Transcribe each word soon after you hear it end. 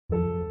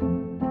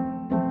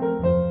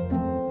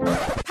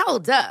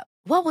Hold up.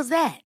 What was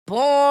that?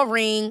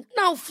 Boring.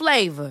 No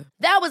flavor.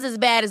 That was as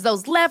bad as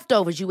those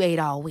leftovers you ate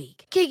all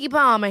week. Keke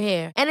Palmer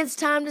here, and it's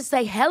time to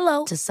say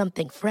hello to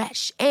something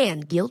fresh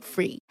and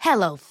guilt-free.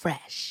 Hello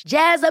Fresh.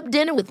 Jazz up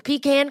dinner with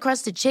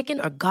pecan-crusted chicken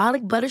or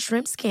garlic butter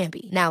shrimp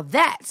scampi. Now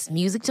that's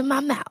music to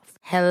my mouth.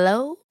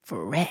 Hello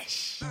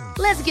Fresh.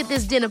 Let's get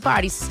this dinner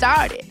party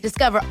started.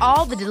 Discover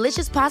all the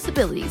delicious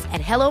possibilities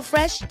at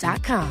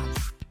hellofresh.com.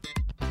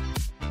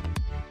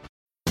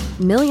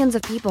 Millions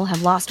of people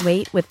have lost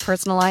weight with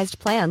personalized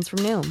plans from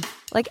Noom.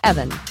 Like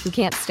Evan, who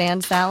can't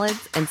stand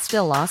salads and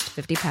still lost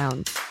 50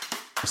 pounds.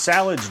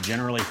 Salads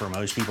generally for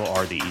most people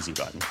are the easy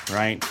button,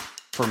 right?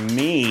 For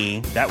me,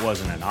 that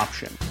wasn't an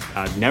option.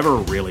 I never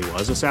really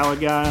was a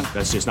salad guy.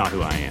 That's just not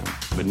who I am.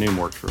 But Noom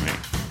worked for me.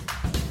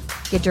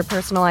 Get your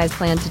personalized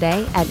plan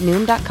today at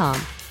Noom.com.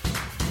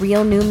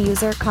 Real Noom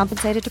user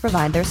compensated to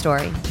provide their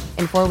story.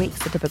 In 4 weeks,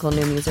 the typical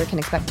Noom user can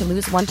expect to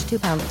lose 1 to 2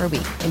 pounds per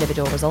week.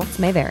 Individual results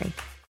may vary.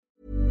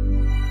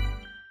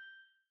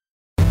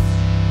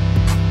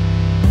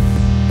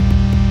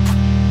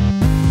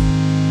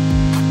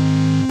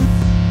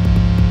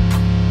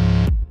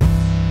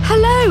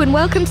 Hello and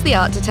welcome to The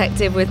Art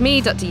Detective with me,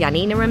 Dr.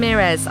 Janina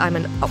Ramirez. I'm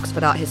an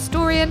Oxford art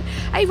historian,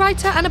 a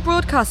writer and a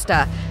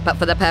broadcaster. But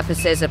for the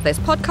purposes of this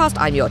podcast,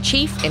 I'm your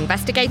chief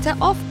investigator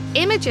of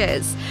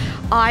images.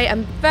 I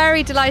am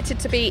very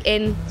delighted to be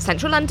in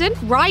central London,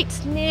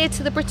 right near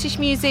to the British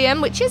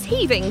Museum, which is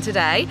heaving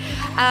today.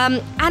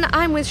 And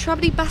I'm with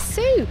Shravani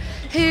Basu,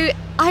 who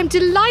I'm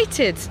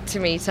delighted to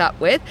meet up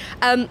with.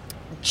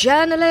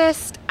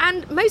 Journalist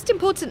and, most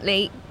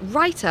importantly,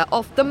 writer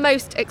of the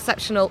most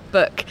exceptional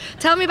book.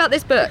 Tell me about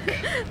this book.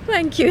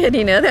 Thank you,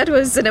 Janina. That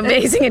was an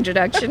amazing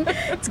introduction.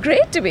 It's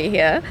great to be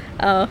here,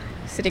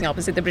 sitting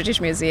opposite the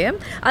British Museum.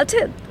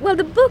 Well,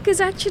 the book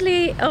is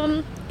actually,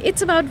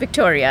 it's about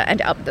Victoria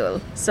and Abdul.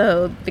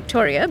 So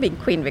Victoria being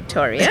Queen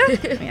Victoria,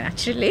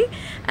 naturally,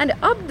 and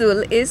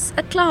Abdul is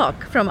a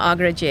clerk from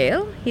Agra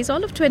jail. He's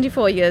all of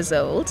 24 years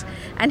old,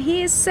 and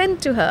he is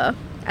sent to her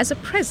as a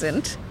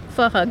present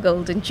for her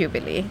golden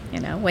jubilee. You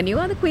know, when you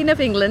are the Queen of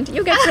England,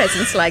 you get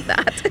presents like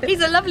that. He's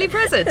a lovely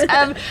present.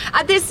 And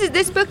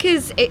this book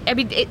is,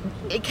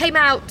 it came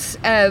out,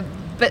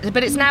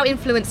 but it's now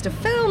influenced a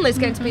film. There's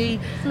going to be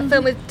a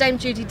film with Dame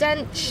Judi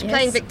Dench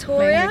playing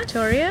Victoria.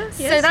 Yes.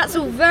 So that's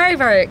all very,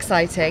 very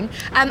exciting.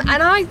 And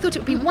I thought it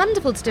would be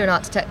wonderful to do an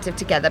art detective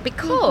together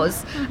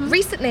because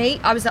recently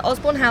I was at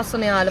Osborne House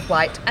on the Isle of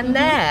Wight, and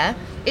there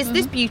is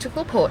this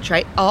beautiful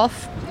portrait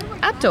of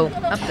Abdul.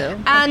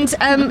 And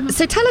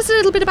so tell us a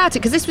little bit about it,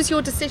 because this was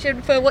your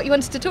decision for what you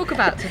wanted to talk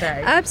about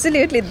today.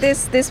 Absolutely.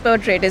 This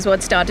portrait is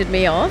what started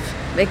me off,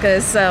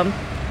 because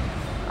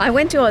I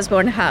went to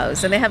Osborne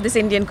House and they have this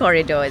Indian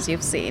corridor, as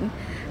you've seen.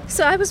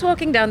 So I was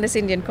walking down this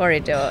Indian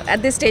corridor.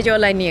 At this stage,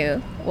 all I knew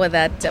was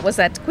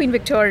that Queen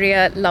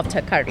Victoria loved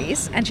her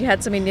curries, and she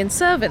had some Indian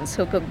servants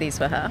who cooked these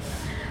for her.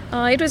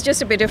 It was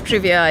just a bit of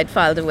trivia I'd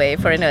filed away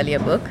for an earlier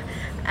book.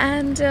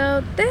 And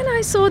then I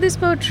saw this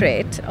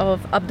portrait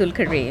of Abdul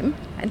Karim,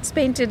 and it's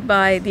painted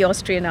by the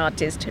Austrian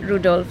artist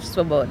Rudolf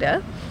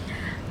Swoboda.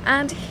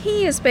 And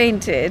he is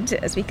painted,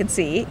 as we can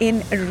see,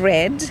 in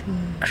red,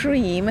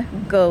 cream,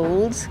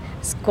 gold,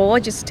 this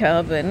gorgeous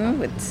turban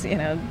with,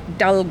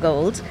 dull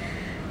gold.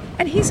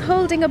 And he's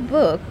holding a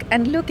book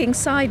and looking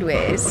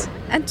sideways.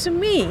 And to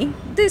me,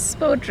 this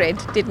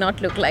portrait did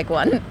not look like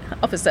one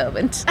of a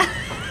servant.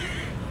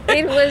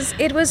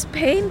 It was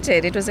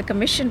painted. It was a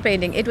commission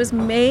painting. It was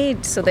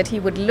made so that he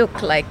would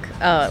look like,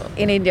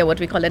 in India, what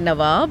we call a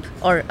Nawab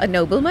or a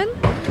nobleman.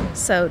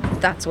 So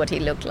that's what he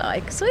looked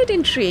like. So it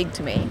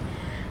intrigued me.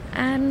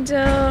 And,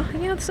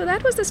 so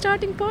that was the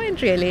starting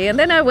point, really. And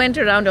then I went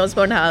around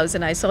Osborne House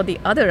and I saw the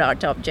other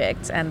art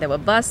objects. And there were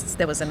busts,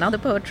 there was another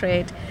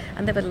portrait,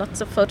 and there were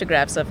lots of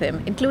photographs of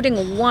him,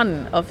 including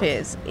one of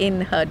his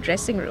in her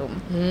dressing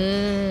room,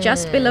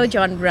 just below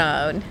John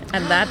Brown.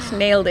 And that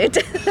nailed it.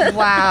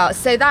 Wow.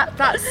 So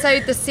that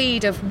sowed the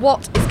seed of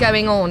what is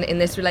going on in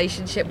this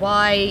relationship.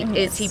 Why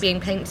is he being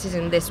painted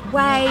in this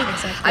way?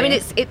 Exactly. I mean,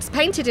 it's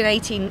painted in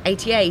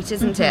 1888,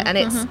 isn't it? And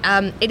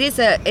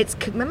it's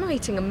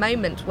commemorating a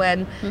moment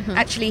when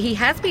actually he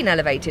has been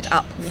elevated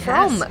up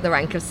from the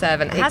rank of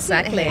servant,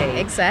 hasn't he?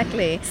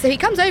 Exactly. So he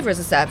comes over as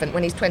a servant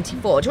when he's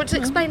 24. Do you want to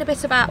explain a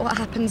bit about what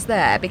happens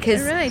there?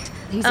 Because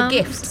he's a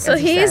gift. So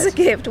he is a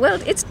gift. Well,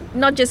 it's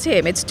not just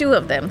him. It's two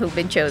of them who've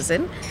been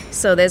chosen.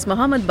 So there's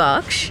Muhammad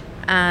Bakhsh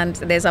and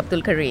there's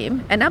Abdul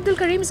Karim. And Abdul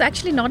Karim is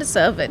actually not a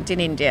servant in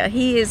India.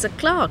 He is a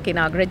clerk in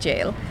Agra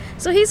jail.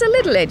 So he's a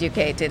little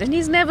educated and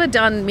he's never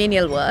done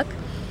menial work.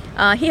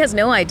 He has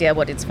no idea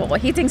what it's for.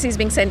 He thinks he's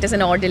being sent as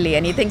an orderly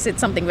and he thinks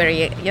it's something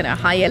very,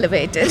 high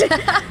elevated.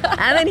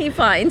 And then he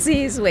finds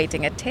he's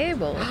waiting at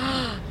table.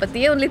 But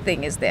the only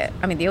thing is the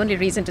only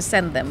reason to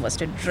send them was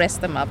to dress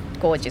them up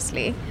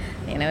gorgeously,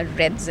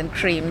 reds and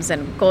creams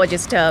and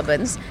gorgeous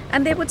turbans.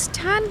 And they would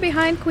stand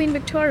behind Queen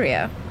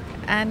Victoria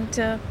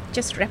and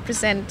just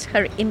represent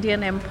her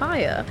Indian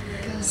empire.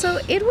 So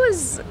it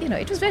was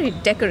very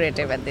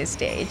decorative at this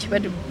stage.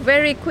 But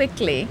very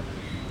quickly,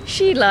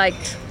 she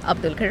liked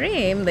Abdul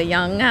Karim, the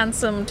young,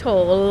 handsome,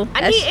 tall.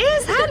 And he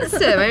is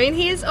handsome. I mean,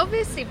 he is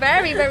obviously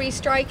very, very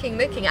striking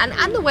looking.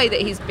 And the way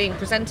that he's being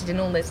presented in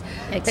all this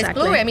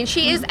glory. I mean,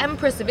 she is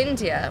Empress of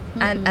India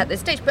and at this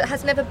stage, but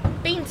has never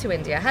been to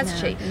India, has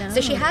she? No.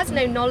 So she has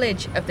no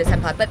knowledge of this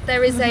empire. But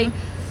there is a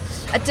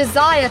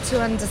desire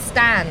to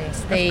understand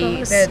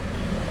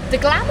the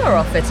glamour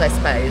of it, I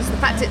suppose. The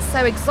fact it's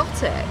so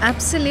exotic.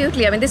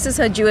 Absolutely. I mean, this is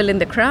her jewel in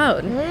the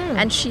crown.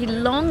 And she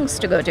longs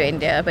to go to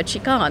India, but she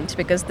can't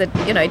because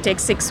it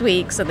takes 6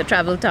 weeks and the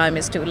travel time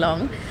is too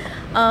long.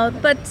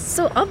 But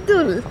so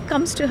Abdul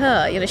comes to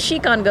her. She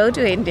can't go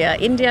to India.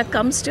 India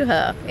comes to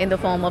her in the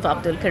form of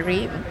Abdul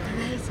Karim.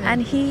 Amazing.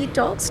 And he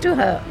talks to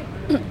her.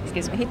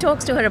 He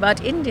talks to her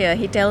about India.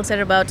 He tells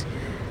her about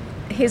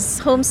his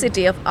home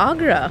city of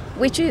Agra,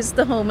 which is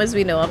the home, as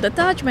we know, of the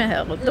Taj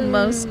Mahal, the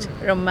most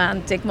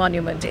romantic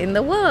monument in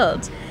the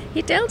world.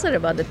 He tells her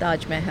about the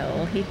Taj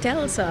Mahal. He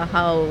tells her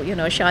how,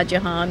 Shah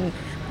Jahan,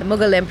 the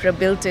Mughal emperor,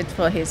 built it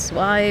for his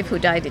wife who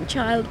died in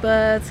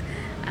childbirth,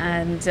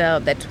 and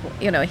that,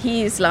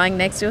 he is lying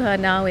next to her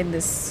now in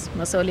this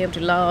mausoleum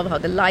to love, how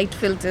the light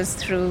filters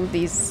through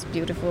these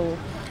beautiful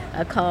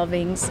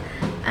carvings.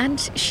 And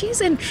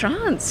she's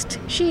entranced.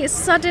 She is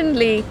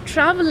suddenly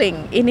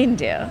traveling in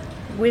India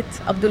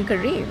with Abdul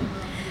Karim.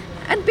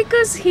 And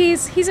because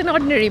he's an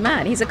ordinary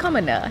man, he's a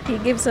commoner, he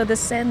gives her the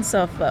sense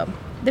of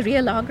the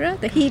real Agra,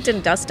 the heat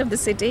and dust of the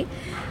city,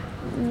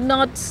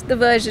 not the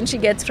version she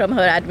gets from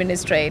her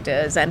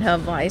administrators and her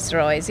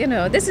viceroys.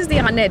 This is the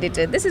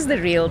unedited, this is the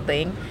real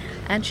thing.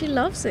 And she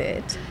loves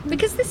it.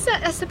 Because this,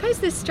 I suppose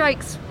this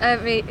strikes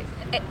me,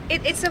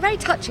 it's a very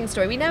touching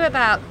story. We know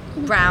about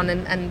Brown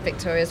and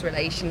Victoria's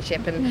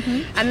relationship,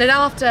 and then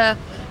after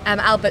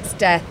Albert's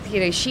death,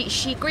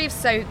 she grieves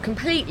so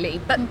completely.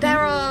 But there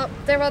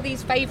are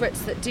these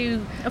favourites that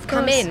do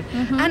come in,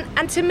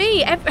 and to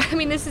me,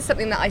 this is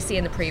something that I see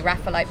in the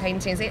pre-Raphaelite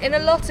paintings, in a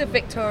lot of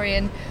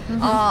Victorian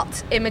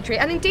art imagery,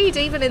 and indeed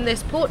even in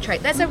this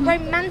portrait. There's a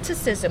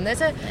romanticism.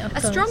 There's a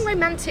strong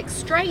romantic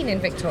strain in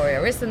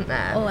Victoria, isn't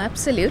there? Oh,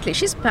 absolutely.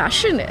 She's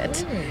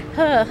passionate.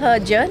 Her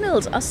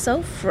journals are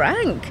so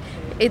frank.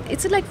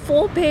 It's like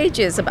 4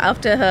 pages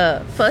after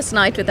her first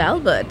night with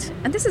Albert.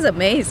 And this is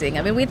amazing.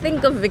 I mean, we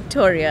think of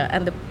Victoria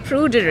and the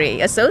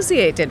prudery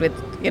associated with,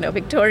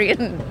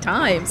 Victorian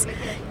times.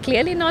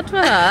 Clearly not for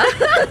her.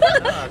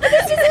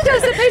 This isn't, I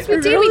suppose we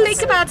do. We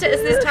think about it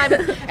as this time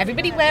of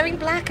everybody wearing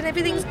black and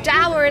everything's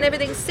dour and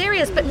everything's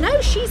serious. But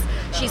no, she's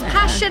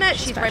passionate,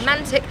 she's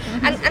romantic.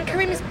 And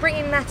Karim is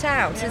bringing that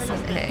out,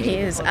 isn't he? He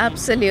is,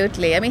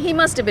 absolutely. I mean, he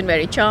must have been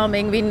very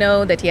charming. We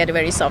know that he had a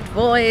very soft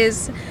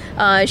voice.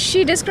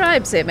 She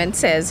describes him and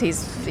says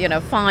he's,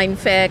 fine,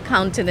 fair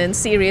countenance,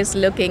 serious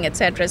looking,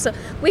 etc. So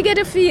we get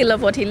a feel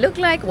of what he looked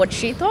like, what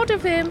she thought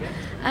of him,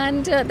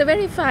 and the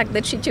very fact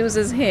that she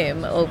chooses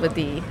him over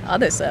the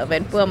other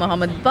servant, poor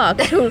Muhammad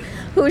Bak,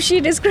 who she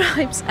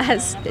describes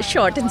as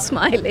short and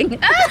smiling.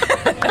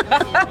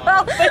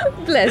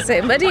 Bless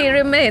him, but he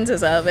remains a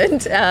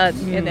servant,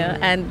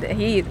 and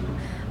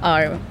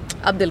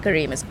Abdul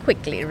Karim is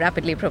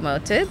rapidly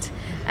promoted,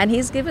 and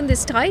he's given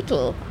this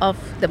title of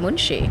the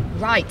Munshi.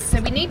 Right, so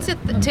we need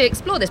to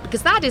explore this,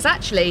 because that is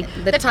actually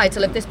the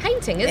title of this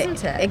painting,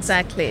 isn't it?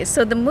 Exactly.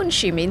 So the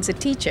Munshi means a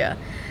teacher.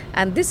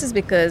 And this is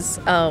because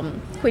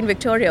Queen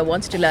Victoria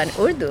wants to learn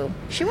Urdu.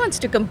 She wants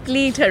to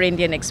complete her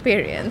Indian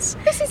experience.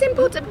 This is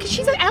important because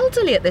she's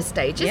elderly at this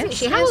stage, isn't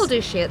she? How old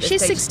is she at this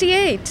stage? She's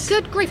 68.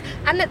 Good grief.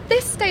 And at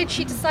this stage,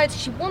 she decides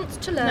she wants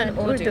to learn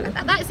Urdu.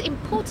 And that is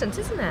important,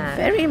 isn't it?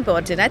 Very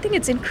important. I think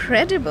it's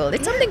incredible.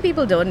 It's something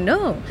people don't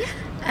know. Yeah.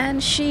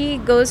 And she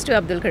goes to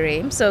Abdul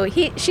Karim. So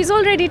she's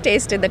already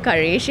tasted the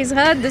curry. She's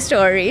heard the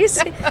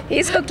stories.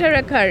 He's cooked her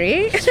a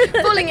curry.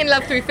 Falling in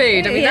love through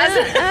food. I mean,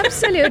 that's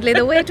absolutely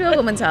the way to a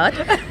woman's heart.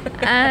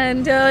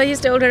 And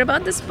he's told her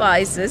about the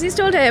spices. He's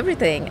told her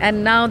everything.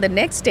 And now the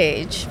next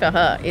stage for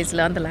her is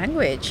learn the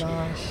language.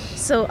 Gosh.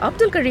 So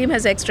Abdul Karim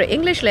has extra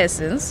English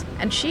lessons,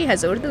 and she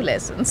has Urdu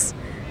lessons.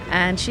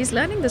 And she's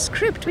learning the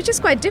script, which is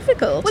quite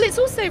difficult. Well, it's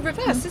also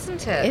reversed,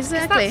 isn't it?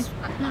 Exactly.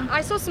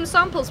 I saw some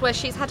samples where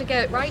she's had a go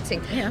at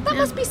writing. That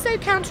must be so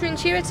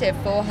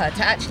counterintuitive for her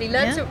to actually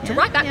learn to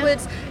write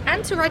backwards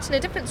and to write in a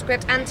different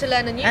script and to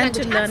learn a new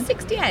language at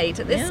 68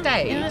 at this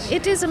stage. Yeah.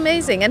 It is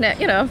amazing,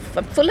 and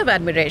full of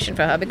admiration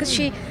for her, because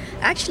she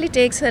actually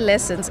takes her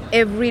lessons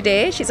every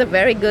day. She's a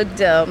very good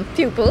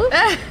pupil.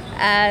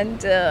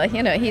 And,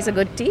 he's a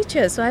good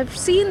teacher. So I've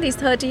seen these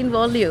 13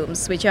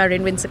 volumes, which are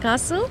in Windsor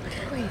Castle,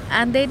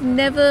 and they'd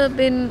never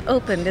been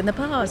opened in the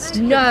past.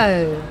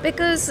 No.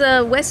 Because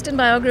Western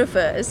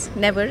biographers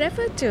never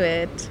referred to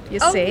it, you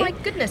see. Oh, my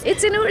goodness.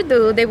 It's in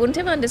Urdu. They wouldn't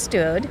have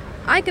understood.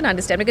 I can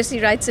understand, because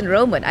he writes in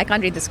Roman. I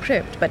can't read the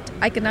script, but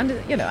I can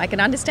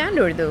understand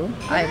Urdu.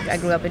 Yes. I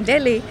grew up in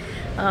Delhi.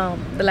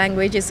 The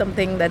language is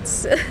something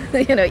that's,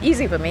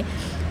 easy for me.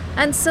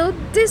 And so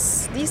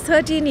these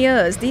 13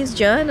 years, these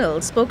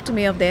journals spoke to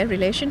me of their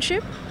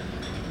relationship.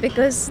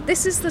 because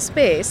this is the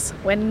space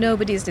when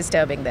nobody is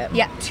disturbing them.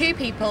 Yeah, two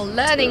people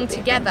learning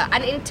together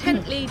and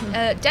intently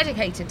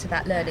dedicated to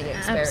that learning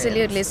experience.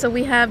 Absolutely. So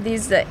we have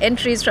these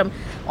entries from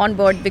on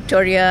board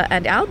Victoria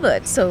and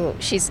Albert. So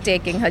she's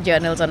taking her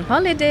journals on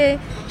holiday.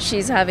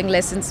 She's having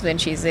lessons when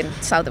she's in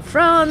south of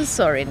France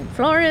or in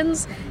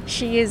Florence.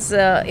 She is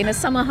in a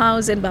summer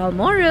house in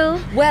Balmoral.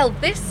 Well,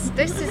 this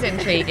is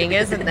intriguing,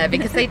 isn't there?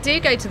 Because they do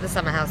go to the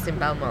summer house in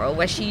Balmoral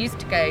where she used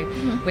to go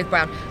with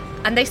Brown.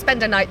 And they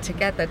spend a night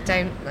together,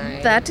 don't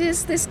they? That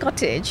is this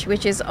cottage,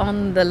 which is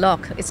on the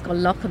loch. It's called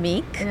Loch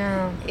Meek.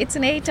 Yeah. It's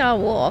an 8-hour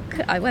walk.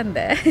 I went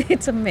there.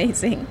 It's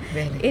amazing.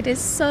 Really? It is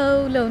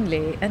so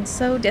lonely and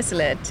so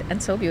desolate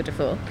and so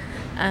beautiful.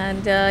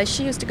 And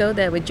she used to go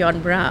there with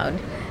John Brown.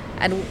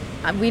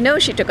 And we know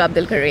she took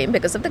Abdul Karim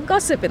because of the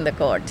gossip in the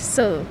court.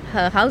 So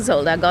her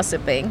household are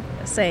gossiping,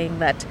 saying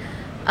that,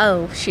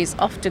 oh, she's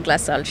off to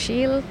Glassall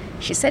Shield.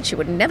 She said she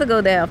would never go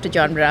there after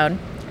John Brown.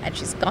 And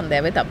she's gone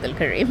there with Abdul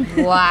Karim.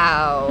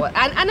 Wow.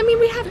 And I mean,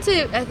 we have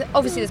to,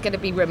 obviously there's going to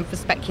be room for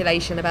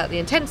speculation about the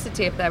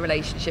intensity of their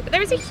relationship, but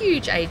there is a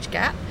huge age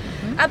gap.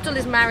 Abdul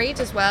is married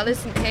as well,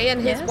 isn't he?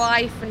 And his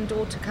wife and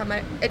daughter come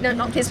over, no,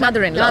 not his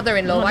mother-in-law.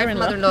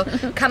 Mother-in-law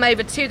come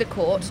over to the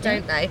court,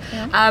 don't they?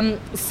 Yeah.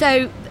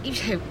 So,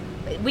 you know,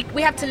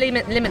 we have to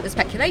limit the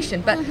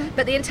speculation,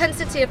 but the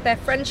intensity of their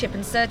friendship,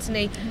 and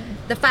certainly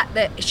the fact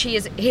that he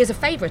is a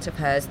favourite of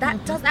hers,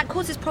 that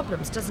causes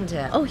problems, doesn't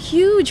it? Oh,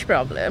 huge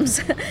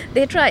problems.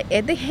 They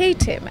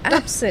hate him,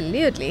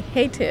 absolutely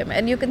hate him,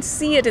 and you can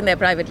see it in their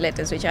private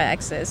letters, which I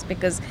accessed,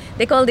 because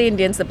they call the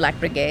Indians the Black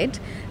Brigade.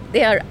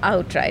 They are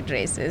outright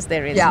racist.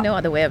 There is no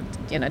other way of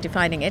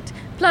defining it.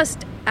 Plus,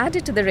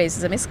 added to the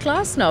racism is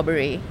class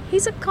snobbery.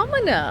 He's a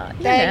commoner.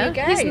 There you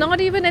go. He's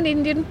not even an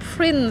Indian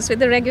prince with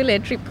the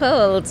regulatory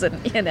pearls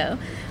and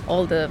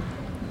all the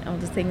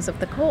things of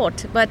the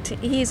court. But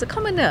he's a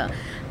commoner,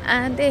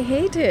 and they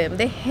hate him.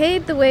 They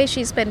hate the way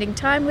she's spending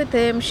time with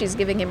him. She's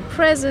giving him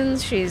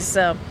presents. She's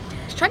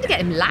trying to get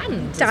him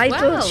land,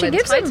 titles. As well, she and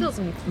gives titles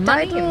him and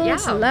money,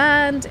 titles,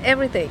 land,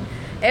 everything.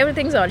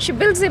 Everything's on. She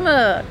builds him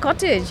a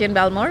cottage in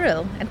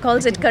Balmoral and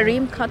calls it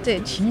Karim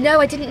Cottage. No,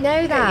 I didn't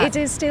know that. It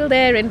is still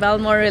there in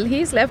Balmoral.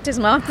 He's left his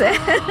mark there.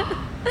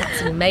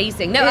 That's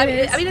amazing. No, I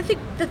mean, I think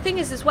the thing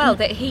is as well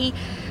that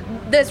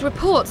there's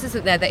reports,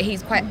 isn't there, that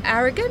he's quite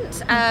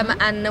arrogant,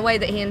 and the way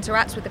that he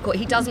interacts with the court.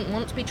 He doesn't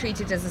want to be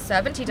treated as a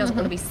servant. He doesn't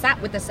want to be sat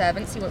with the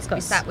servants. He wants to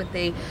be sat with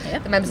the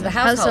members of the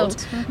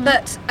household.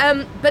 But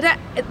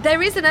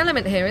there is an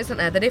element here, isn't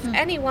there, that if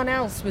anyone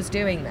else was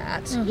doing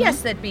that,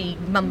 yes, there'd be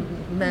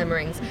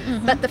murmurings.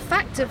 But the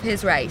fact of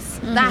his race,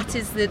 that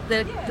is the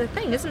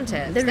thing, isn't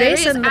it? There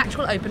is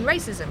actual open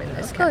racism in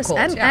this court.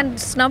 And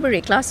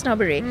snobbery, class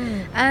snobbery.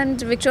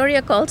 And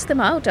Victoria calls them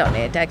out on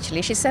it,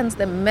 actually. She sends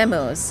them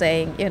memos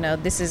saying,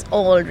 this is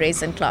all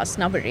race and class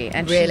snobbery,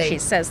 and really? she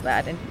says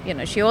that,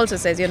 and she also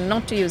says you're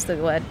not to use the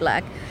word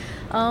black.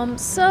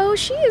 So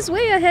she is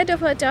way ahead of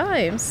her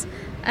times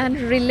and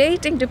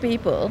relating to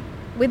people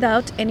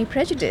without any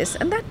prejudice,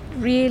 and that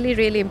really,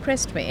 really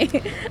impressed me.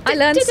 I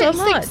learned so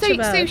much.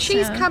 So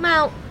she's come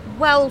out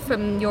well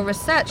from your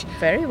research.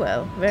 Very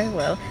well, very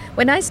well.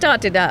 When I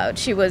started out,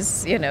 she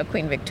was,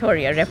 Queen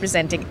Victoria,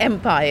 representing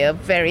empire,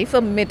 very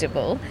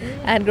formidable.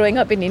 And growing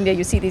up in India,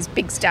 you see these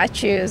big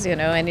statues,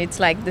 and it's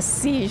like the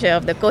siege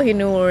of the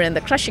Kohinoor and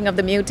the crushing of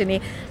the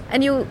mutiny.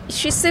 And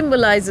she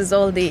symbolizes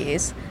all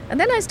these. And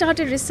then I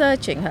started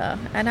researching her,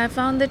 and I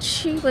found that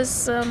she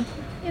was,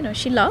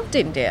 she loved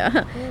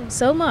India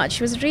so much.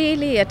 She was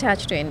really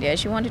attached to India.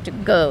 She wanted to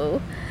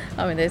go.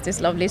 I mean, there's this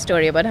lovely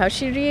story about how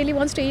she really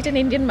wants to eat an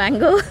Indian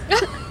mango.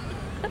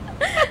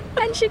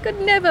 And she could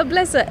never,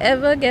 bless her,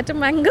 ever get a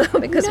mango,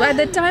 because by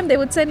the time they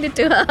would send it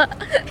to her,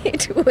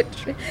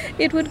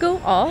 it would go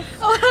off.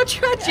 Oh, how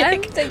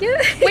tragic. And,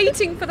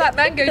 waiting for that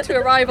mango to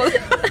arrive.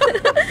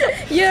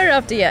 Year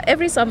after year,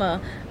 every summer.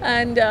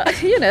 And,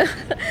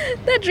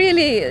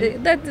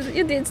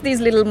 it's these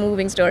little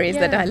moving stories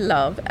that I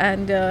love.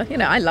 And,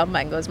 I love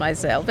mangoes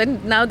myself.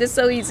 And now they're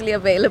so easily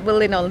available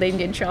in all the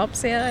Indian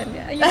shops here. And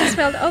you just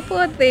felt, oh,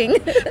 poor thing.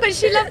 But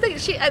she loved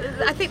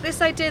I think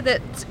this idea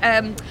that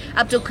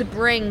Abdul could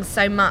bring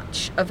so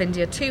much of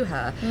India to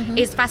her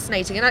is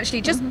fascinating. And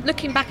actually, just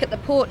looking back at the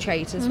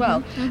portrait as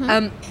well,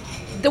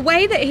 the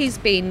way that he's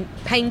been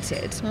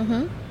painted,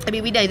 I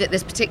mean, we know that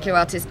this particular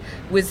artist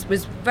was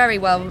very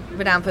well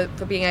renowned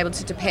for being able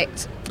to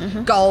depict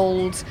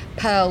gold,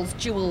 pearls,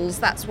 jewels.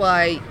 That's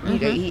why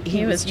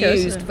he was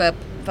used for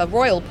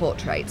royal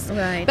portraits.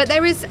 Right. But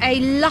there is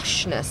a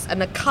lushness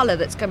and a colour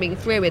that's coming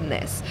through in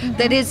this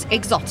that is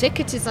exotic,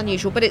 it is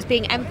unusual, but it's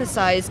being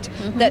emphasised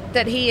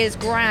that he is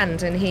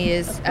grand and he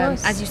is,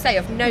 as you say,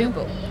 of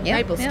noble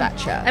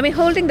stature. I mean,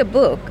 holding the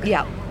book,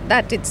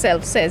 that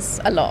itself says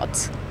a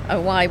lot.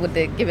 Why would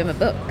they give him a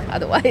book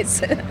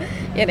otherwise?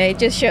 It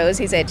just shows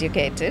he's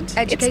educated.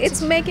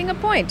 It's making a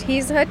point.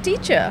 He's her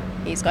teacher.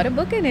 He's got a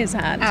book in his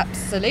hand.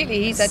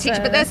 Absolutely, he's her teacher.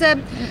 But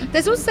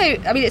there's also,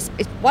 I mean, it's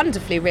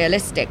wonderfully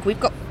realistic. We've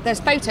got there's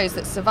photos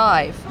that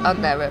survive,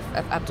 aren't there, of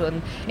Abdul?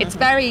 And it's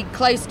very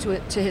close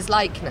to his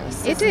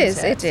likeness. It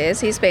is.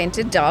 He's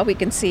painted dark. We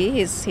can see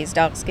he's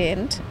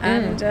dark-skinned.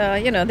 And,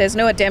 there's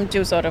no attempt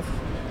to sort of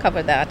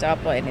cover that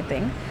up or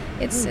anything.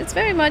 It's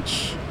very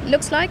much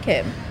looks like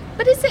him.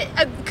 But is it,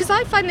 because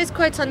I find this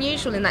quite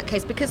unusual in that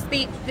case, because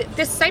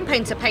this same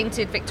painter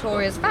painted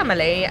Victoria's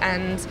family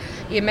and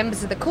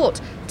members of the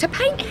court. To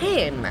paint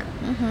him,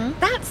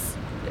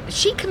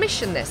 she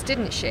commissioned this,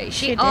 didn't she?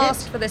 She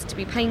asked for this to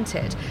be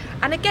painted.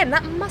 And again,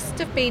 that must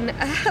have been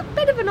a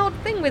bit of an odd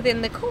thing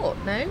within the court,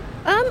 no?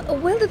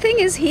 Well, the thing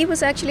is, he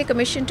was actually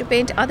commissioned to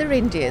paint other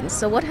Indians.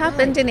 So what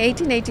happened in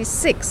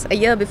 1886, a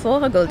year before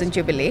her Golden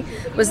Jubilee,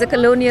 was the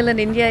Colonial and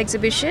India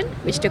exhibition,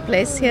 which took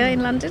place here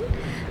in London.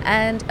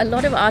 And a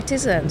lot of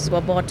artisans were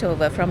brought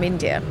over from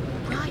India.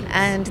 Right.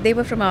 And they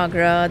were from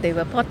Agra, they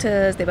were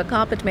potters, they were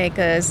carpet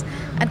makers.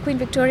 And Queen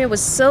Victoria was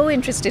so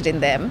interested in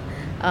them,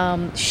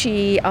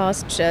 she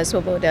asked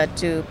Swoboda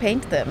to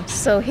paint them.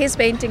 So his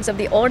paintings of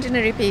the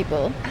ordinary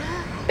people,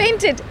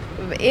 painted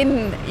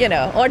in,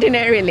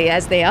 ordinarily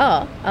as they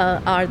are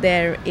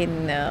there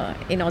in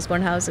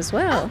Osborne House as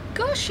well. Oh,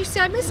 gosh, you see,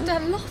 I missed a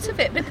lot of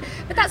it. But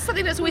that's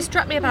something that's always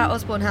struck me about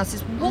Osborne House,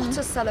 is what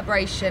a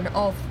celebration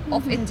of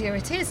India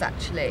it is,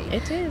 actually.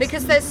 It is.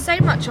 Because there's so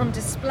much on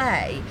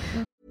display.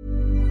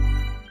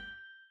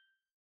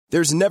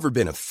 There's never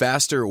been a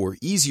faster or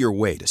easier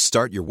way to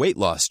start your weight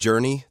loss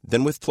journey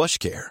than with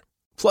PlushCare.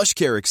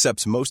 PlushCare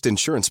accepts most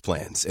insurance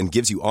plans and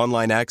gives you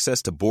online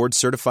access to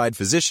board-certified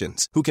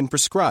physicians who can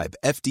prescribe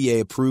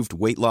FDA-approved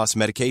weight loss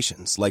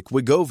medications like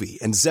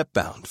Wegovy and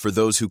Zepbound for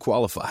those who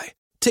qualify.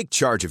 Take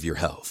charge of your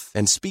health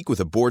and speak with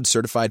a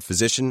board-certified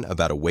physician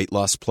about a weight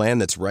loss plan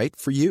that's right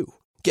for you.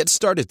 Get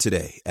started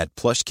today at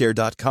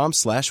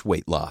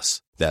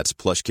plushcare.com/weight-loss. That's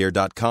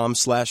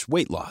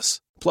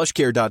plushcare.com/weight-loss.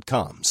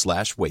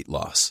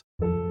 plushcare.com/weight-loss.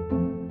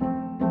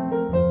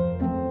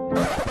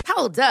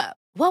 Hold up.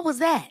 What was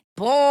that?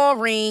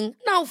 Boring.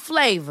 No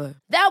flavor.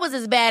 That was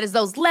as bad as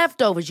those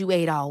leftovers you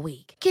ate all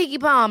week. Keke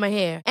Palmer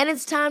here, and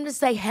it's time to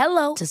say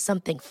hello to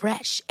something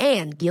fresh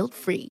and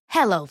guilt-free.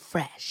 Hello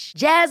Fresh.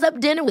 Jazz up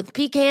dinner with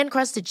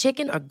pecan-crusted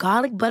chicken or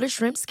garlic butter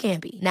shrimp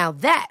scampi. Now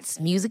that's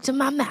music to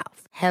my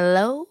mouth.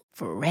 Hello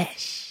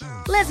Fresh.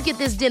 Let's get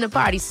this dinner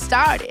party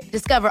started.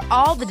 Discover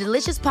all the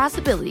delicious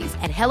possibilities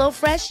at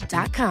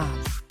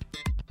HelloFresh.com.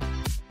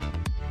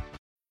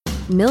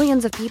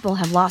 Millions of people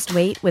have lost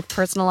weight with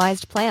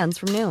personalized plans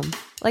from Noom.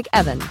 Like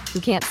Evan, who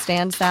can't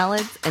stand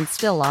salads and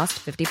still lost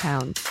 50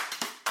 pounds.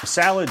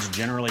 Salads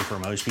generally for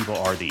most people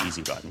are the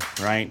easy button,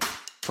 right?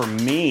 For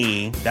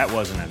me, that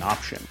wasn't an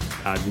option.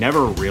 I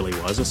never really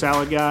was a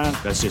salad guy.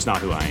 That's just not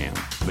who I am.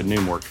 But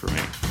Noom worked for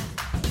me.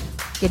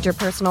 Get your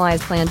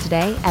personalized plan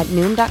today at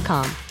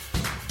Noom.com.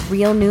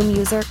 Real Noom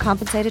user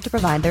compensated to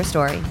provide their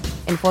story.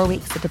 In 4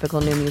 weeks, the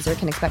typical Noom user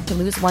can expect to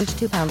lose 1 to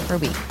 2 pounds per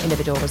week.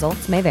 Individual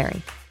results may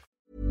vary.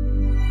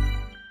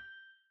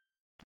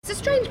 It's a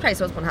strange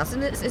place, Osborne House,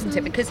 isn't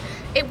it? Because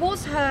it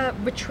was her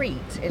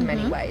retreat in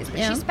many ways,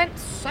 but she spent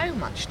so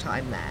much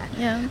time there.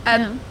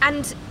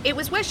 And it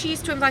was where she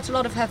used to invite a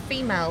lot of her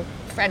female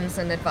friends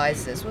and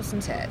advisors,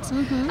 wasn't it?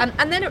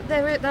 And then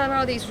there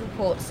are these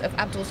reports of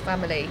Abdul's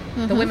family,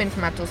 the women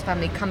from Abdul's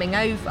family coming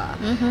over.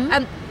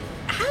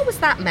 How was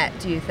that met,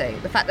 do you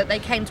think, the fact that they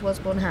came to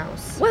Osborne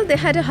House? Well, they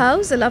had a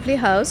house, a lovely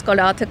house called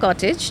Arthur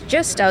Cottage,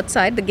 just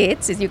outside the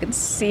gates, as you can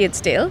see it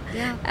still.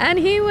 Yeah. And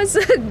he was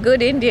a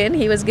good Indian.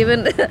 He was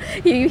given,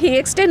 he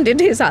extended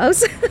his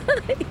house.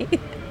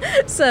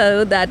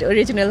 So that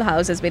original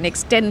house has been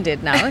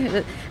extended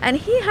now. And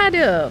he had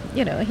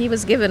he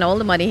was given all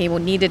the money he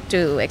needed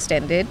to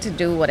extend it, to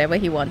do whatever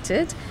he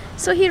wanted.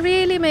 So he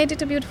really made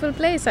it a beautiful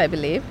place, I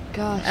believe.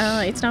 Gosh.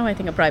 It's now, I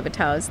think, a private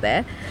house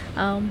there.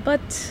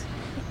 But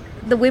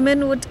the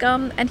women would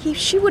come, and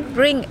she would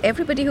bring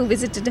everybody who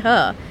visited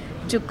her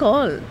to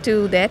call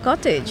to their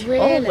cottage. Really?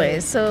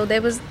 Always. So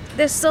there's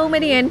so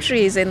many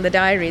entries in the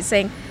diary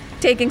saying,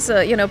 taking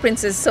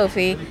Princess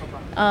Sophie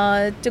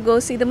to go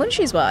see the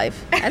Munshi's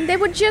wife, and they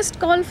would just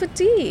call for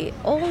tea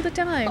all the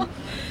time.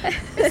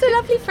 It's a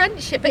lovely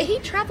friendship, but he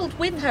travelled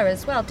with her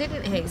as well,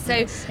 didn't he?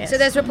 So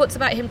there's reports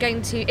about him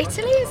going to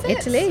Italy, is it?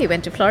 Italy. He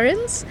went to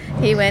Florence.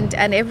 He went,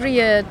 and every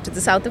year to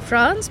the south of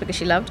France, because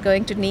she loved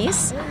going to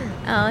Nice.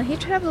 He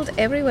travelled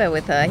everywhere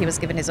with her. He was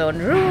given his own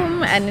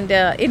room, and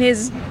in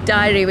his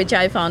diary, which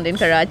I found in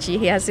Karachi,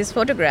 he has his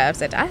photographs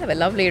that I have a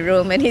lovely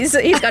room, and he's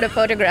got a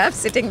photograph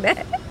sitting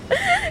there.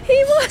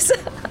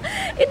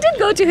 It did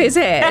go to his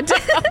head.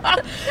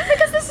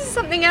 Because this is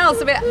something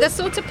else about the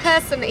sort of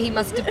person that he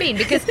must have been.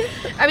 Because,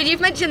 I mean,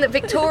 you've mentioned that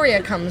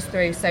Victoria comes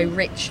through so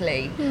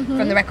richly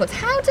from the records.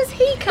 How does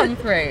he come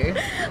through?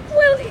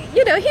 Well,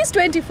 he's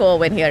 24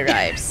 when he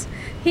arrives.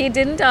 He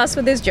didn't ask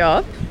for this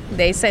job.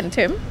 They sent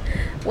him.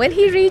 When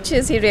he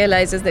reaches, he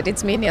realizes that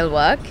it's menial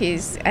work.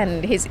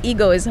 And his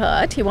ego is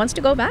hurt. He wants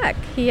to go back.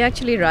 He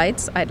actually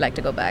writes, "I'd like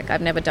to go back.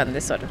 I've never done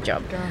this sort of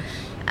job." Gosh.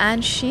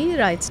 And she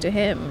writes to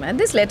him. And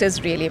this letter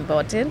is really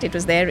important. It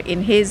was there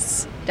in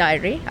his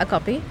diary, a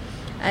copy.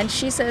 And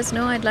she says,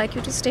 no, I'd like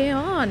you to stay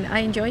on. I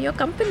enjoy your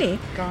company.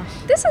 Gosh.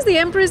 This is the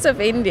Empress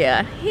of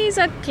India. He's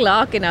a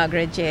clerk in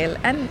Agra jail.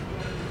 And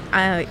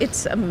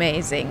it's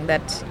amazing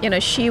that,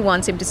 she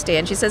wants him to stay.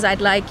 And she says,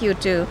 I'd like you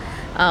to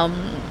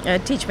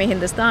teach me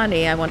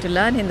Hindustani. I want to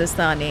learn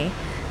Hindustani.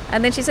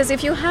 And then she says,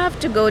 if you have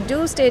to go,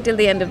 do stay till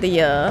the end of the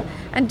year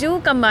and do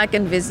come back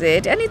and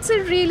visit. And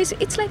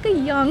it's like a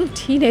young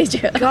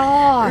teenager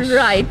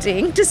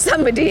writing to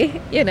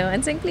somebody,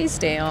 and saying, please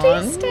stay on.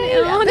 Please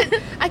stay on.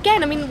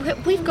 Again, I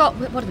mean, we've got,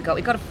 what have we got?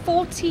 We've got a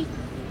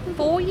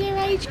 44-year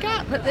age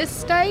gap at this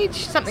stage,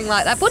 something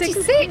like that.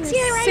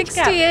 46-year age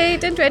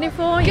 68 and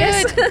 24,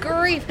 yes. Good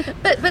grief.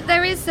 But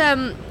there is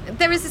a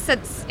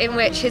sense in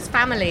which his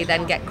family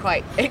then get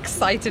quite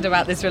excited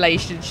about this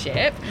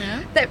relationship.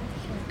 Yeah.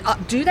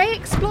 Do they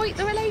exploit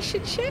the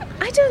relationship?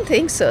 I don't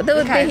think so.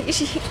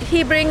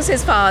 He brings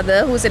his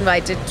father, who's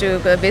invited to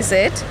go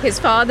visit. His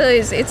father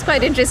it's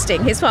quite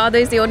interesting. His father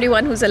is the only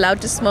one who's allowed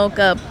to smoke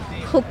a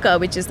hookah,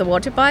 which is the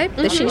water pipe,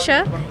 the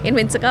shisha, in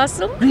Windsor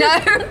Castle. No.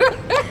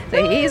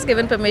 So he's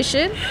given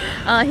permission.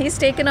 He's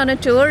taken on a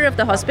tour of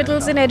the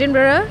hospitals in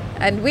Edinburgh.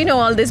 And we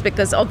know all this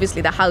because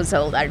obviously the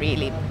household are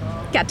really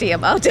catty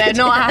about it. They're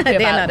not happy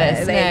about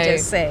this. They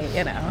just say,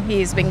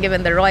 he's been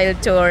given the royal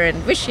tour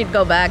and wish he'd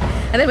go back.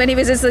 And then when he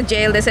visits the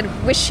jail, they said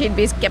wish he'd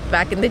be kept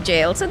back in the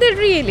jail. So they're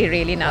really,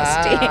 really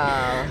nasty.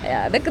 Wow.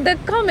 Yeah, the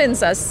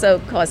comments are so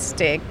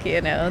caustic,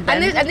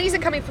 And these are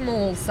coming from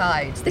all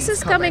sides. This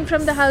is coming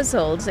from the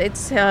households.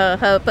 It's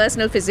her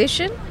personal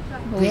physician.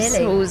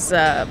 Whose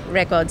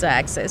records are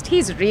accessed.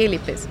 He's really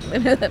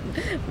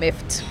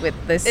miffed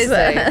with this. Is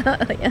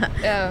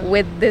he?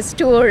 With this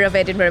tour of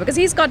Edinburgh because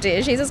he's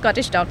Scottish. He's a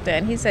Scottish doctor,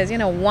 and he says,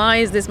 why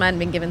is this man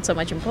being given so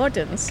much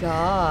importance?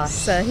 Gosh.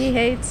 So he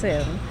hates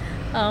him.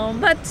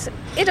 But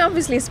it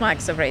obviously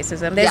smacks of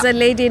racism. There's a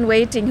lady in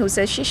waiting who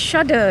says she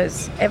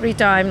shudders every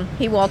time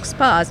he walks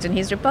past, and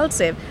he's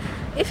repulsive.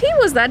 If he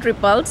was that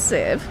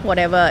repulsive,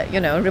 whatever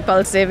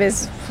repulsive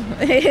is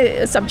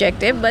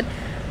subjective, but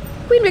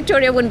Queen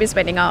Victoria wouldn't be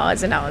spending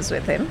hours and hours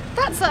with him.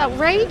 That's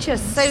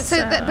outrageous.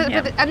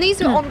 And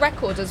these are on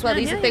record as well.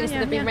 These are things that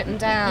have been written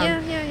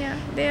down. Yeah.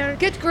 They're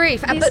good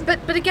grief.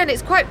 But again,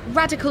 it's quite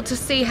radical to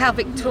see how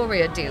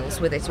Victoria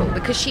deals with it all,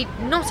 because she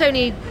not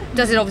only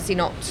does it obviously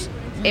not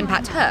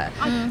impact her,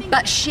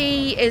 but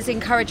she is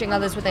encouraging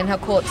others within her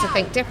court to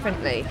think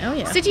differently. Oh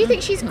yeah. So do you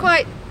think she's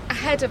quite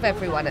ahead of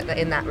everyone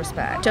in that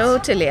respect?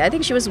 Totally. I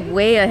think she was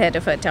way ahead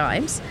of her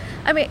times.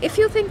 I mean, if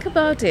you think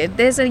about it,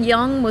 there's a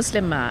young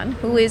Muslim man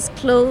who is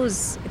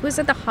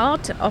at the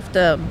heart of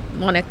the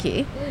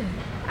monarchy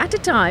at a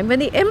time when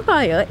the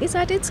empire is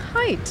at its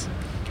height.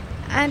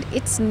 And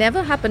it's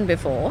never happened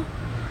before,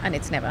 and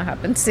it's never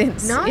happened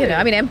since. No.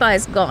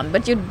 Empire's gone,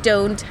 but you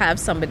don't have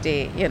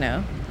somebody,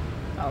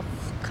 of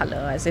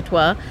colour, as it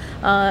were,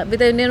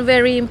 within a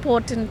very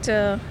important,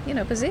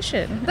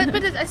 position. But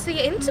it's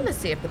the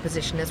intimacy of the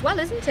position as well,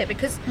 isn't it?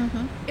 Because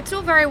it's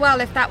all very well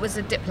if that was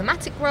a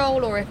diplomatic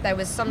role, or if there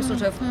was some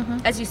sort of,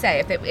 as you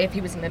say, if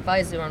he was an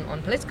advisor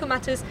on political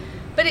matters.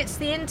 But it's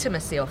the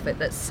intimacy of it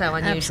that's so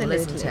unusual,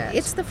 Absolutely. Isn't it?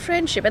 It's the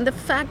friendship and the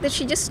fact that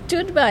she just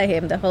stood by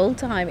him the whole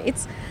time.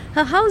 It's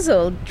her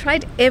household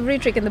tried every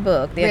trick in the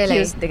book. They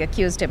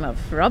accused him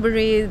of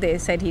robbery. They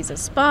said he's a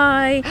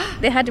spy.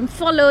 They had him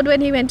followed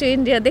when he went to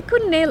India. They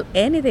couldn't nail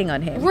anything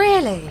on him.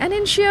 Really? And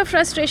in sheer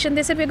frustration,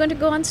 they said, we're going to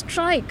go on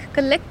strike,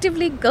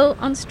 collectively go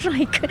on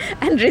strike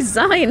and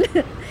resign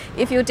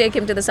if you take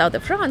him to the south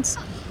of France.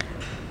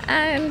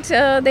 And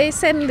they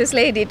send this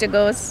lady to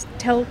go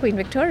tell Queen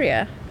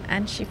Victoria.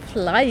 And she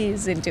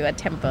flies into a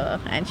temper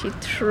and she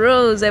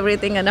throws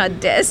everything on her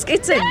desk.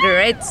 It's a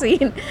great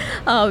scene.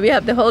 We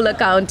have the whole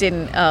account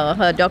in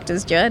her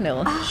doctor's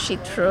journal. She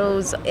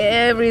throws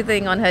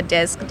everything on her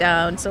desk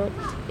down. So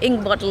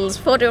ink bottles,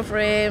 photo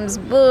frames,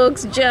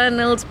 books,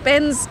 journals,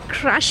 pens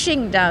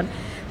crashing down.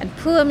 And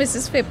poor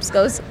Mrs. Phipps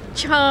goes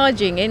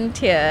charging in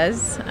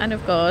tears. And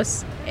of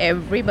course,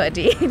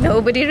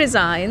 nobody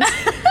resigns.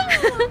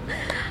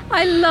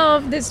 I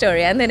love this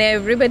story. And then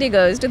everybody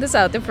goes to the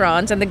south of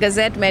France, and the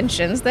Gazette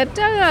mentions that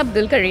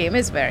Abdul Karim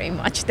is very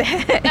much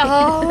there.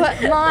 Oh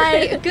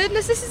my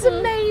goodness, this is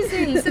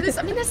amazing. So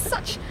there's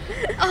such,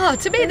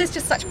 to me there's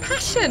just such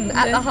passion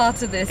at the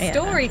heart of this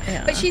story.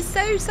 Yeah. But she's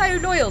so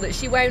loyal that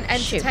she won't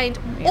entertain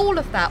all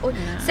of that.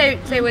 So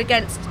we're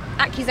against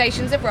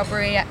accusations of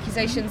robbery,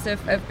 accusations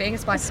of being a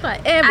spy,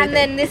 and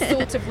then this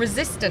sort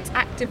of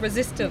active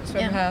resistance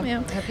from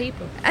her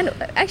people. And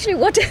actually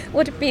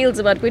what appeals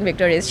about Queen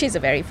Victoria is she's a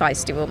very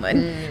feisty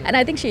woman, and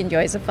I think she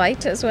enjoys a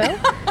fight as well.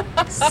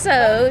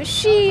 So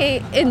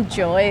she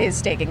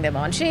enjoys taking them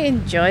on. She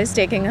enjoys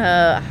taking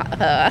her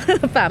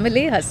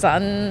family, her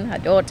son, her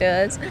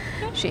daughters.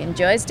 She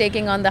enjoys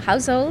taking on the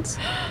households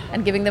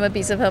and giving them a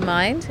piece of her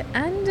mind.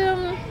 And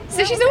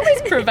so she's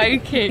always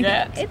provoking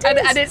it.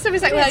 And it's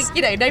always like,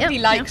 nobody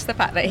likes the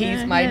fact that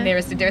he's my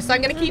nearest and dearest, so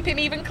I'm going to keep him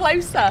even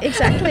closer.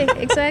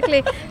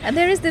 Exactly. And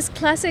there is this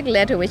classic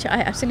letter which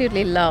I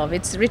absolutely love.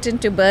 It's written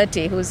to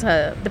Bertie, who's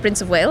the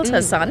Prince of Wales,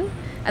 her son.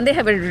 And they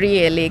have a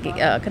really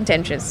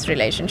contentious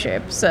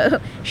relationship. So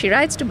she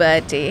writes to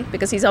Bertie,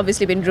 because he's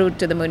obviously been rude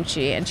to the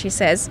Munshi, and she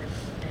says,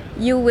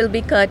 "You will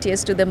be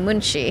courteous to the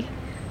Munshi."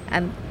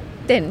 And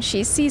then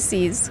she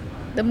CCs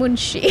the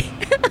Munshi.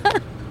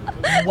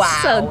 Wow.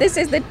 So this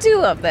is the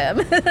two of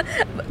them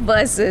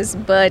versus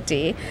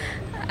Bertie.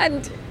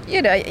 And,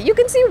 you know, you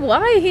can see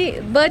why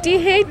Bertie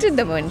hated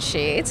the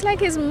Munshi. It's like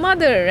his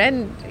mother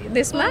and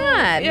this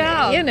man,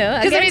 you know,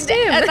 against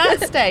him. At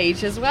that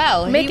stage as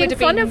well. Making he would have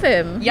fun been of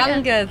him.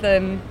 Younger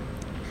than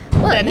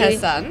her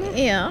son.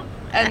 Yeah.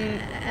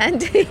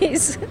 And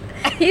he's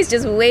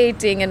just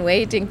waiting and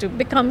waiting to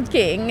become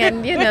king.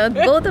 And, you know,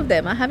 both of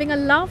them are having a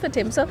laugh at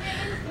him. So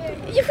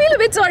you feel a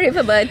bit sorry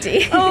for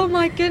Bertie. oh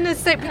my goodness.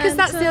 So, because And,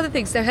 that's the other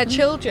thing. So her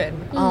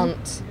children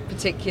aren't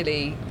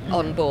particularly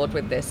on board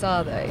with this,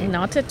 are they?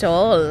 Not at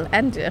all.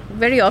 And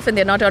very often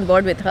they're not on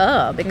board with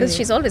her because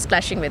she's always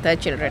clashing with her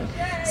children.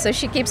 So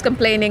she keeps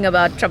complaining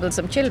about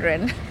troublesome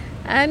children.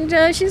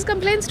 And she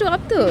complains to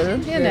Abdul,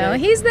 you know.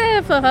 He's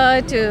there for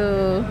her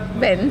to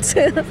vent.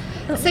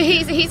 So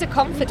he's a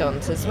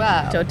confidant as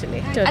well. Totally.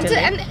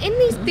 And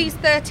in these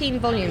 13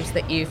 volumes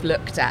that you've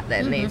looked at,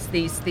 then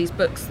these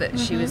books that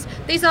she was,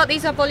 these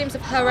are volumes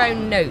of her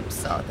own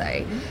notes, are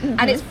they?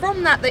 And it's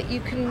from that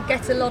you can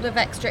get a lot of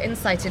extra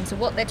insight into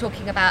what they're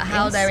talking about,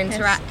 how they're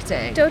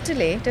interacting.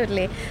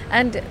 Totally.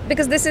 And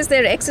because this is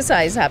their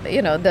exercise,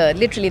 you know,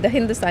 literally the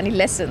Hindustani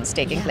lessons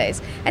taking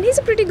place. And he's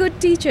a pretty good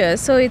teacher,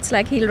 so it's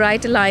like he'll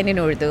write a line in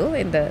Urdu,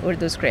 in the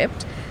Urdu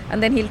script,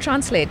 and then he'll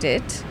translate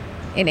it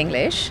in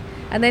English.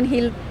 And then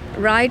he'll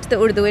write the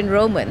Urdu in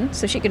Roman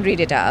so she can read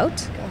it out.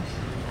 Gosh.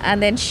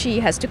 And then she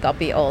has to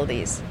copy all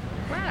these.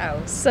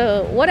 Wow.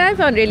 So what I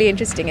found really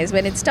interesting is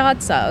when it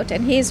starts out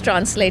and he's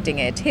translating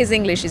it, his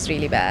English is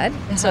really bad.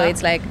 So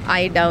it's like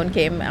I down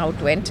came,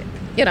 out went,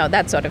 you know,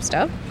 that sort of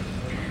stuff.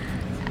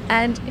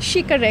 And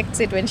she corrects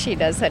it when she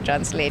does her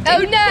translating. Oh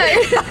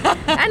no!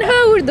 And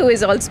her Urdu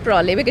is all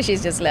sprawly because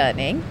she's just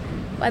learning.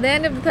 By the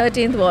end of the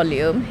 13th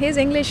volume, his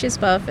English is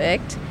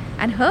perfect.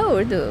 And her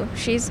Urdu,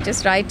 she's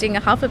just writing a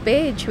half a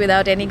page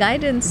without any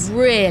guidance.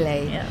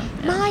 Really? Yeah.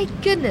 My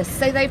goodness.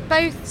 So they've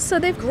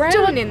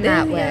grown grown in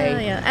that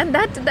way. Yeah. And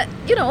that,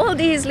 you know, all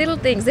these little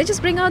things, they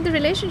just bring out the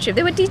relationship.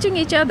 They were teaching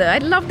each other. I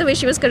love the way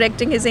she was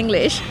correcting his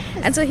English.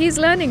 And so he's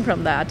learning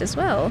from that as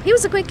well. He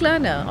was a quick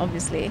learner,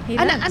 obviously.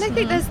 And I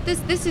think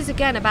this is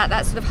again about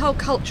that sort of whole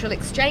cultural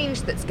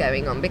exchange that's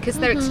going on, because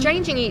they're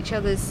exchanging each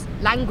other's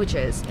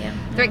languages. Yeah.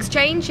 They're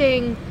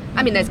exchanging.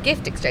 I mean, there's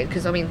gift exchange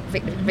because I mean,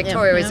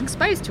 Victoria is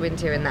exposed to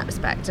India in that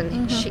respect,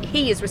 and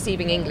he is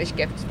receiving English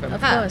gifts from her.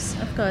 Of course.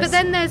 But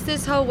then there's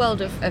this whole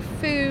world of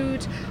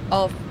food,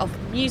 of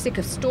music,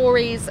 of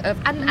stories,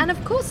 and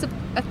of course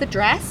of the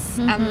dress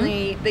and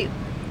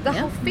the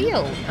whole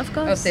feel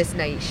of this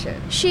nation.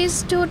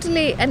 She's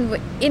totally, and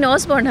in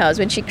Osborne House,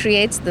 when she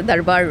creates the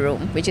Darbar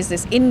room, which is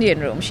this Indian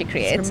room she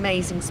creates. It's an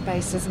amazing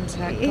space, isn't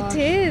it? It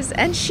is,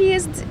 and she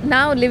is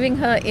now living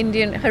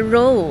her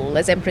role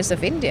as Empress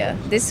of India.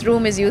 This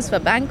room is used for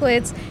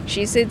banquets.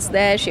 She sits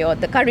there,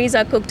 the curries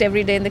are cooked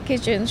every day in the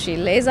kitchen. She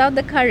lays out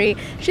the curry.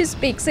 She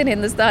speaks in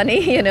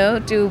Hindustani, you know,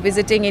 to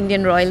visiting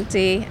Indian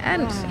royalty.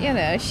 And, you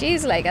know,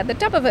 she's like at the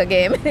top of her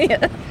game.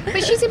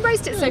 But she's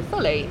embraced it so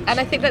fully. And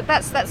I think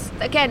that's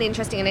again,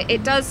 interesting, and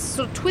it does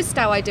sort of twist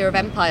our idea of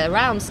empire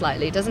around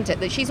slightly, doesn't it?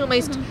 That she's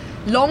almost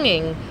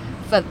longing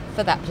for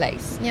that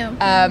place,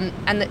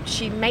 and that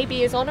she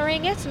maybe is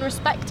honouring it and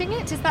respecting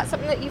it. Is that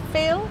something that you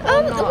feel?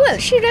 Well,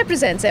 she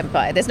represents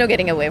empire. There's no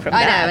getting away from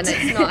that. I know, and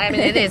it's not. I mean,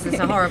 it is. It's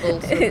a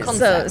horrible sort of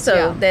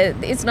concept.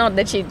 It's not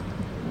that she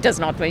does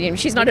not.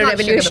 She's not a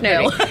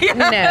revolutionary.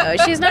 No,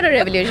 she's not a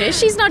revolutionary.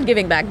 She's not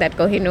giving back that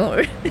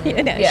Kohinoor.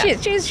 You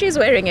know, she's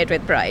wearing it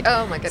with pride.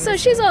 Oh my goodness! So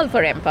she's all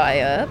for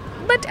empire.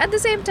 But at the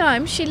same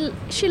time, she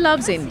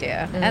loves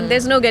India, and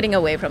there's no getting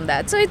away from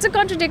that. So it's a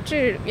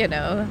contradictory, you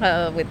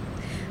know,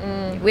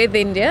 with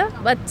India,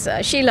 but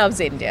she loves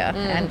India,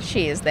 and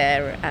she is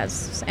there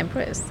as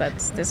Empress.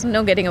 There's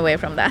no getting away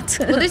from that.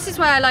 Well, this is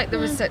why I like the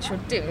research you're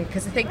doing,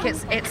 because I think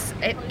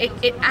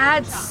it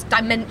adds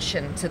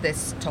dimension to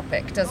this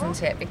topic,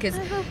 doesn't it? Because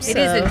it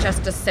isn't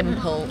just a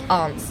simple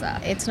answer.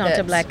 It's not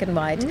a black and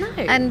white. No.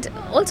 And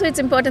also it's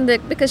important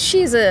that because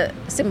she's a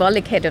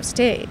symbolic head of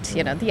state,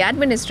 you know, the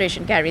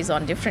administration carries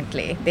on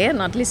differently. They are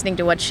not listening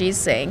to what she's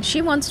saying.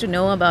 She wants to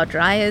know about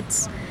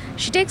riots.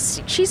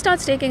 She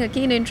starts taking a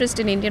keen interest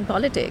in Indian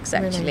politics,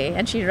 actually,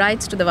 and she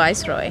writes to the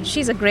Viceroy.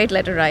 She's a great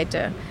letter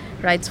writer,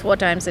 writes 4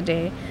 times a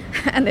day,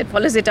 and then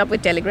follows it up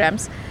with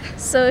telegrams.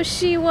 So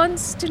she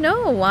wants to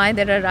know why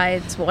there are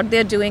riots, what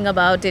they're doing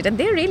about it, and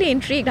they're really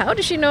intrigued. How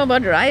does she know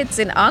about riots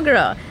in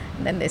Agra?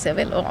 And then they say,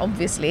 well,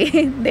 obviously,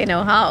 they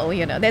know how,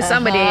 you know. There's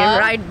somebody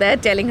right there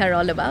telling her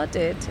all about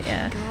it.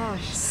 Yeah.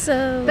 Gosh.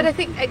 So, but I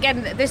think,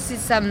 again, this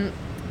is...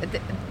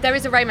 there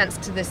is a romance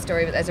to this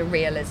story, but there's a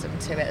realism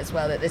to it as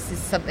well, that this is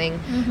something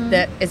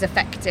that is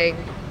affecting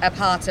a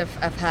part of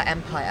her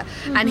empire.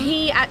 And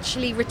he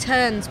actually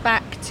returns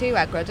back to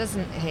Agra,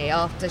 doesn't he,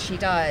 after she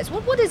dies?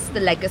 What is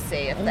the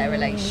legacy of their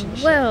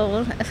relationship?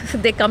 Well,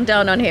 they come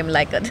down on him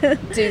like a Do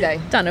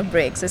they? ton of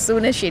bricks as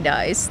soon as she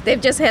dies.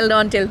 They've just held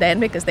on till then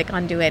because they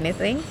can't do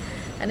anything.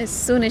 And as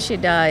soon as she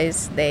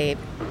dies, they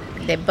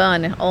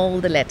burn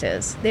all the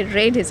letters. They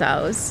raid his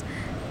house.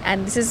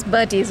 And this is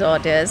Bertie's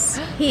orders.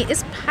 He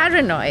is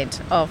paranoid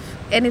of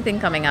anything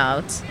coming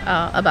out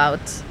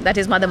about that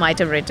his mother might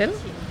have written.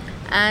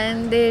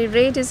 And they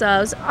raid his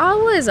house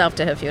hours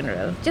after her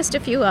funeral, just a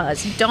few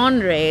hours. Dawn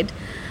raid,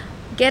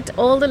 get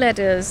all the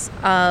letters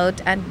out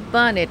and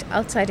burn it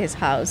outside his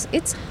house.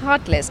 It's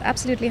heartless,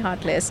 absolutely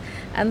heartless.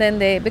 And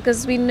then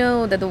because we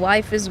know that the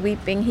wife is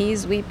weeping,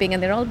 he's weeping,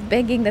 and they're all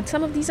begging that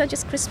some of these are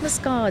just Christmas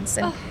cards.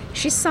 And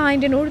she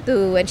signed in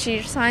Urdu, and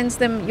she signs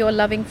them, your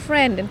loving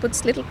friend, and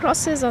puts little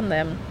crosses on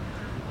them.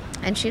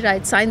 And she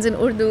signs in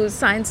Urdu,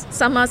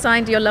 some are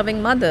signed your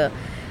loving mother.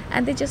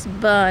 And they just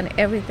burn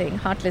everything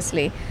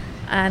heartlessly.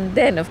 And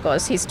then, of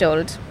course, he's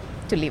told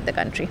to leave the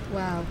country.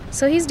 Wow.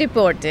 So he's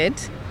deported.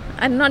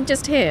 And not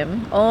just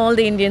him, all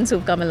the Indians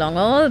who've come along,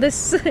 all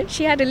this,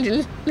 she had a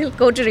little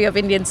coterie of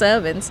Indian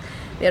servants.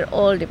 They're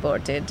all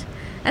deported.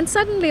 And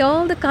suddenly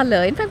all the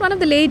colour, in fact, one of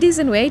the ladies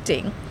in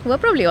waiting, who were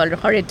probably all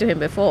horrid to him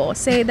before,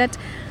 say that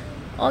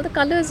all the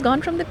colour is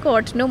gone from the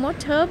court. No more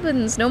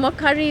turbans, no more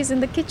curries in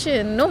the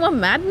kitchen, no more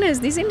madness.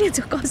 These Indians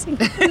are causing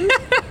a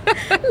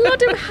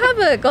lot of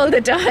havoc all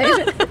the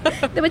time.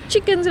 There were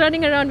chickens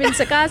running around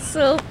Windsor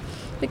Castle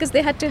because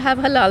they had to have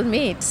halal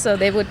meat. So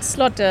they would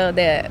slaughter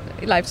their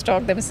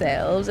livestock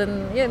themselves.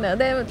 And,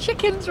 there were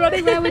Chickens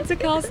running around Windsor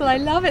Castle. I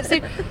love it.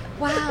 So,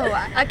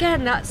 wow.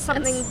 Again, that's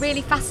something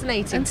really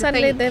fascinating. And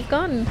suddenly they've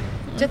gone.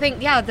 To think,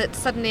 that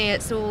suddenly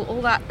it's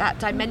all that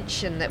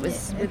dimension that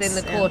was within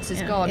the court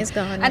is gone. It's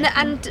gone.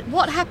 And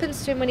what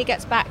happens to him when he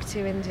gets back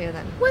to India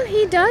then? Well,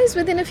 he dies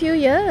within a few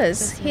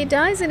years. He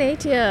dies in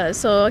 8 years.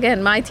 So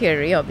again, my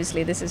theory,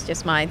 obviously this is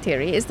just my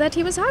theory, is that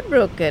he was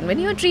heartbroken. When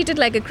you're treated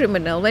like a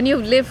criminal, when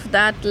you've lived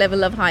that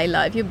level of high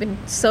life, you've been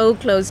so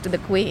close to the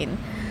Queen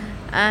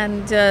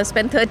and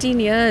spent 13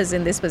 years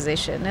in this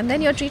position, and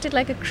then you're treated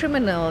like a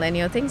criminal and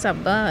your things are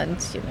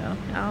burnt,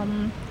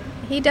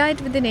 He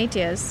died within 8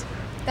 years.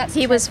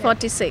 He was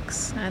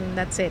 46, and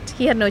that's it.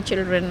 He had no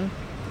children.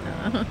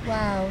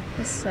 Wow.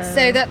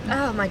 So that,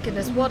 oh my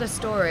goodness, what a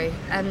story.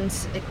 And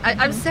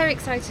I'm so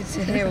excited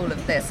to hear all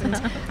of this. And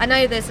I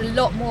know there's a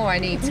lot more I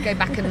need to go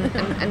back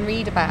and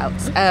read about.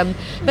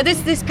 But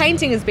this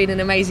painting has been an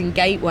amazing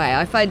gateway.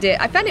 I find it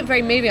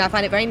very moving. I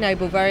find it very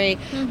noble, very...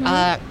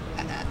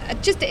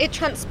 it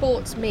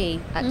transports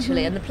me,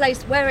 actually, and the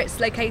place where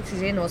it's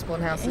located in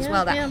Osborne House as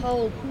well, that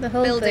whole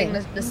building,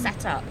 the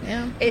setup.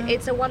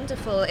 It's a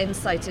wonderful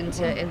insight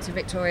into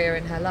Victoria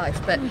and her life.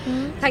 But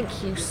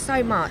thank you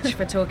so much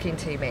for talking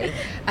to me.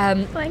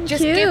 Thank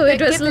you.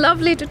 It was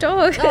lovely to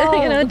talk.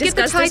 Give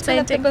the title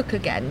of the book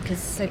again, because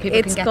so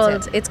people can get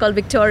it. It's called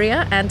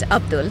Victoria and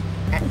Abdul.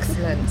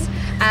 Excellent.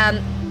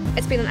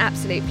 It's been an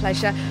absolute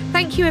pleasure.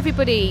 Thank you,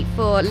 everybody,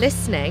 for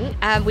listening.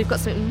 We've got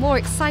some more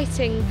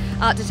exciting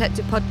Art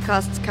Detective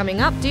podcasts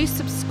coming up. Do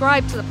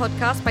subscribe to the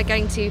podcast by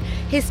going to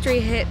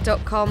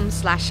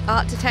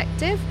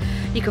historyhit.com/artdetective.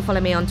 You can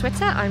follow me on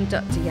Twitter. I'm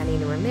Dr.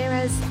 Janina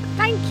Ramirez.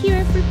 Thank you,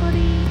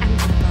 everybody, and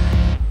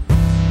goodbye.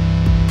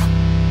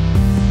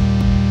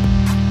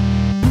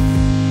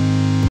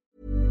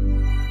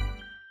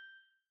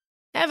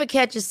 Ever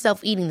catch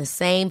yourself eating the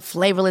same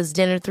flavorless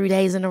dinner 3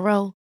 days in a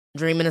row?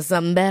 Dreaming of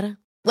something better?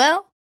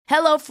 Well,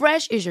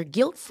 HelloFresh is your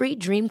guilt-free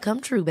dream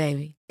come true,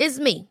 baby. It's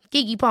me,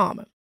 Keke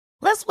Palmer.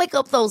 Let's wake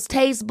up those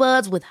taste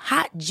buds with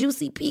hot,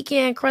 juicy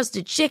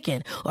pecan-crusted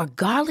chicken or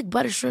garlic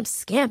butter shrimp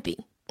scampi.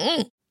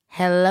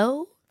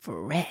 Hello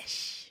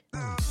Fresh.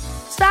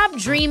 Stop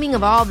dreaming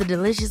of all the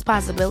delicious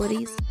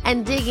possibilities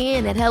and dig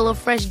in at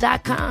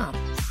HelloFresh.com.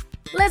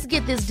 Let's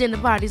get this dinner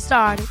party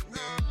started.